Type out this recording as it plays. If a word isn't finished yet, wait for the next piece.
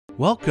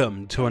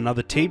Welcome to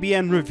another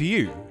TBN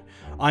review.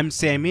 I'm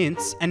Sam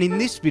Ince, and in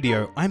this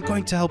video I'm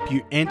going to help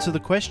you answer the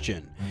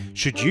question,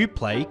 should you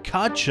play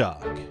Card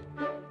Shark?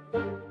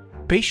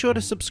 Be sure to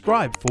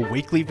subscribe for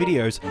weekly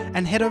videos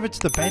and head over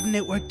to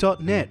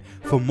thebetanetwork.net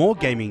for more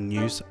gaming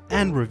news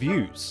and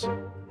reviews.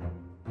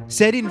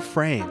 Set in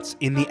France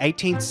in the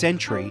 18th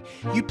century,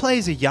 you play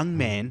as a young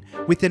man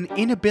with an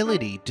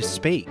inability to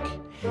speak.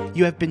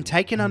 You have been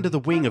taken under the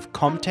wing of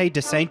Comte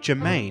de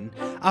Saint-Germain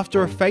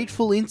after a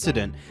fateful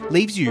incident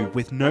leaves you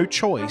with no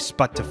choice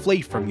but to flee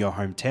from your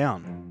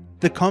hometown.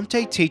 The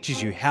Comte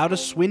teaches you how to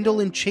swindle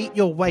and cheat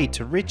your way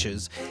to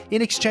riches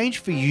in exchange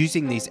for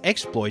using these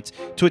exploits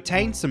to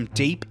attain some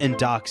deep and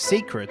dark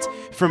secrets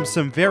from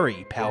some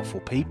very powerful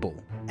people.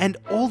 And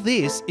all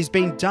this is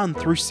being done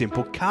through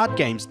simple card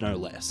games, no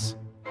less.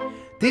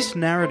 This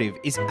narrative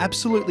is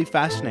absolutely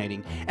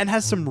fascinating and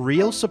has some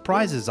real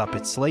surprises up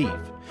its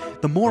sleeve.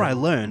 The more I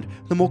learned,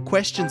 the more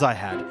questions I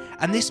had,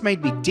 and this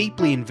made me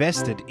deeply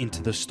invested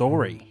into the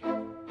story.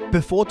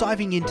 Before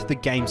diving into the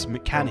game's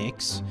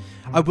mechanics,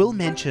 I will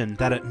mention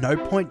that at no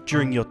point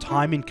during your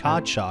time in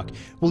Card Shark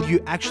will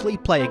you actually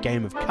play a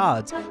game of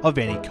cards of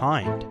any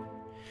kind.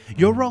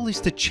 Your role is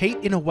to cheat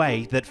in a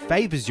way that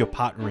favours your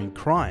partner in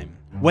crime,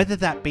 whether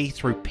that be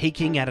through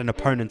peeking at an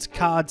opponent's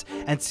cards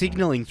and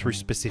signalling through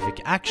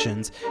specific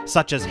actions,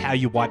 such as how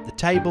you wipe the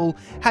table,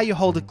 how you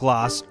hold a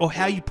glass, or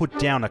how you put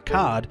down a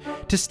card,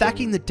 to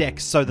stacking the deck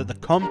so that the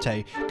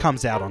Comte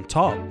comes out on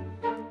top.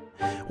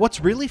 What's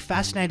really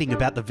fascinating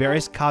about the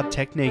various card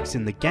techniques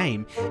in the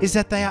game is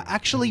that they are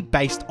actually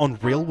based on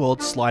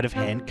real-world sleight of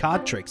hand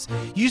card tricks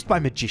used by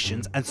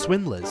magicians and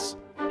swindlers.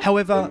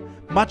 However,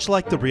 much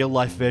like the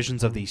real-life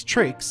versions of these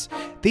tricks,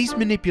 these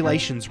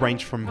manipulations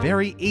range from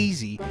very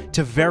easy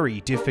to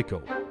very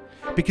difficult.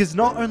 Because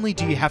not only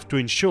do you have to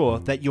ensure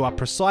that you are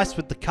precise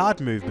with the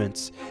card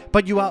movements,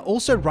 but you are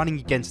also running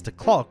against a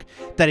clock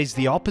that is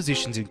the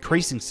opposition's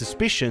increasing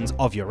suspicions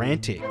of your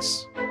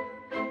antics.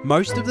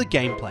 Most of the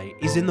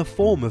gameplay is in the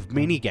form of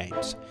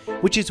minigames,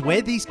 which is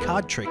where these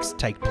card tricks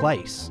take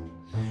place.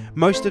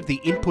 Most of the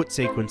input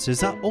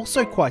sequences are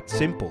also quite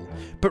simple,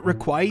 but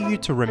require you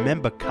to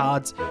remember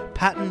cards,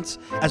 patterns,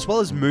 as well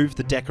as move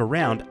the deck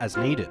around as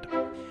needed.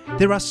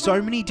 There are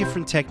so many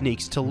different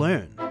techniques to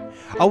learn.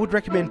 I would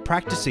recommend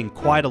practicing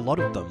quite a lot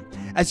of them,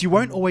 as you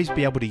won't always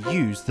be able to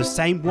use the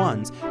same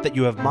ones that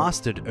you have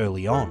mastered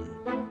early on.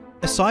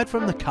 Aside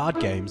from the card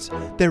games,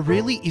 there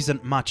really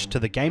isn't much to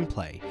the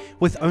gameplay,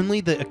 with only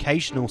the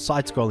occasional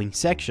side-scrolling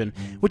section,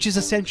 which is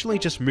essentially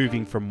just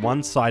moving from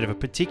one side of a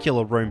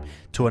particular room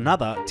to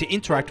another to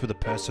interact with a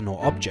person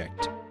or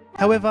object.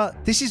 However,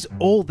 this is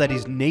all that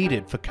is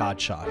needed for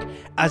Card Shark,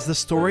 as the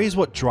story is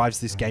what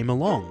drives this game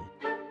along.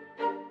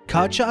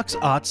 Card Shark's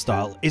art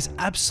style is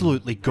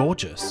absolutely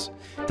gorgeous.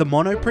 The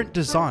monoprint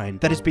design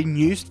that has been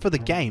used for the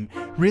game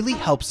really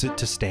helps it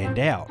to stand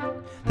out.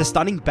 The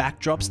stunning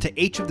backdrops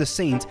to each of the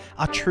scenes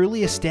are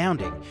truly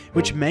astounding,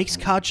 which makes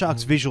Card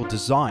Shark's visual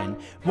design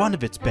one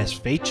of its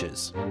best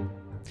features.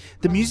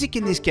 The music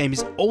in this game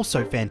is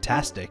also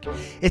fantastic.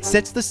 It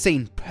sets the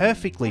scene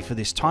perfectly for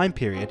this time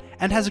period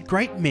and has a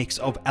great mix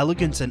of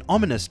elegance and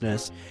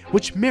ominousness,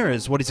 which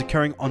mirrors what is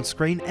occurring on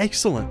screen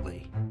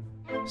excellently.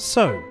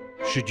 So,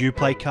 should you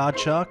play Card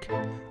Shark?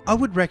 I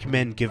would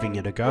recommend giving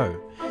it a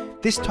go.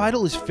 This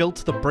title is filled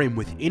to the brim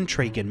with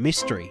intrigue and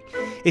mystery.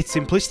 Its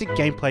simplistic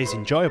gameplay is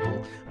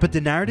enjoyable, but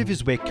the narrative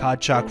is where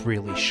Card Shark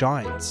really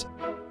shines.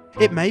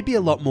 It may be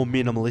a lot more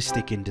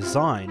minimalistic in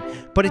design,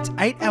 but its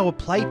 8-hour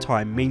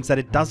playtime means that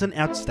it doesn't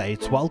outstay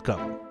its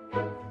welcome.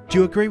 Do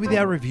you agree with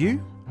our review?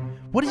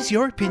 What is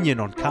your opinion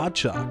on Card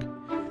Shark?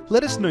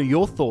 Let us know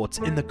your thoughts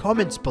in the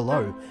comments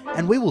below,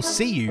 and we will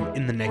see you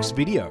in the next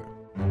video.